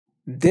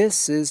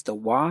This is the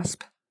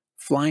WASP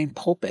Flying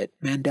Pulpit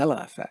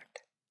Mandela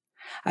effect.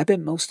 I bet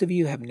most of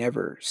you have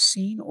never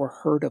seen or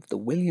heard of the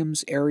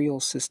Williams Aerial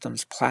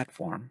Systems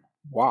Platform,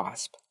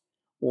 WASP,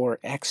 or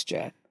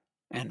XJet,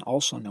 and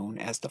also known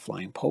as the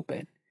Flying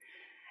Pulpit,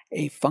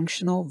 a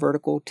functional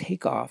vertical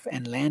takeoff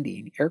and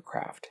landing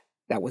aircraft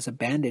that was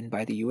abandoned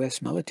by the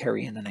U.S.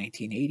 military in the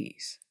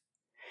 1980s.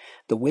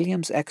 The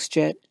Williams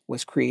XJet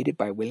was created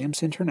by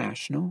Williams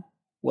International,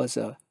 was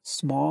a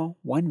small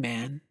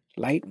one-man,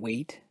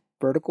 lightweight,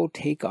 vertical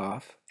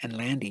takeoff and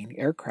landing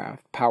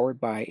aircraft powered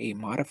by a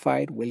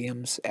modified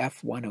Williams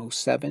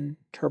F107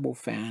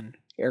 turbofan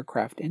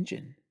aircraft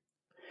engine.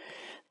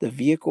 The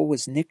vehicle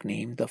was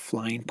nicknamed the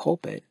Flying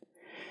Pulpit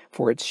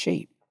for its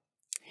shape.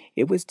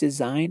 It was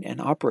designed and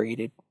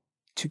operated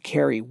to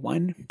carry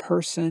one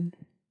person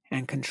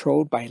and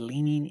controlled by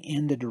leaning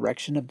in the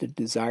direction of the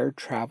desired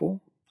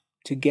travel,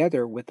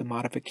 together with the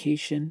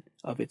modification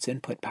of its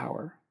input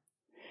power.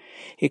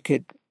 It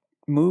could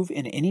move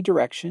in any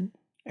direction,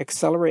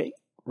 accelerate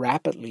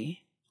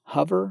rapidly,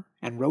 hover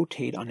and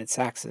rotate on its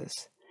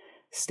axis,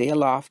 stay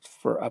aloft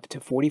for up to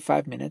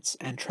 45 minutes,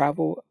 and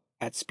travel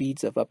at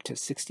speeds of up to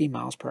 60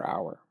 miles per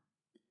hour.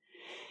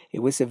 It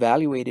was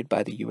evaluated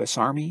by the U.S.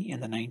 Army in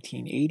the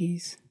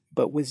 1980s,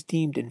 but was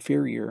deemed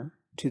inferior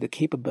to the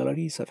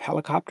capabilities of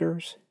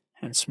helicopters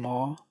and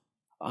small,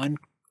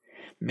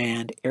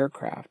 unmanned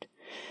aircraft,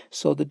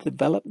 so the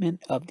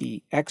development of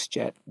the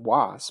XJet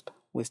WASP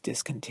was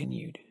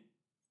discontinued.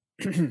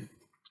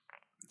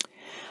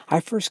 I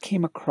first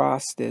came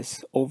across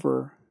this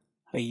over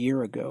a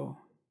year ago,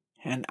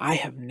 and I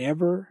have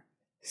never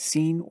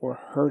seen or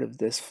heard of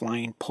this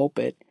Flying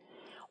Pulpit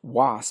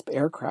WASP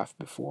aircraft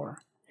before.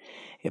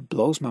 It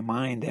blows my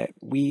mind that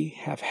we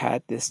have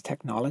had this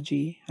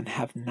technology and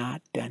have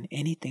not done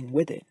anything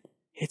with it.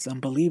 It's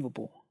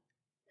unbelievable.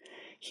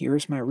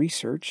 Here's my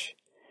research.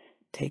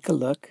 Take a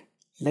look.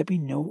 Let me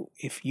know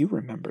if you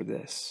remember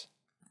this.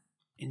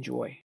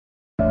 Enjoy.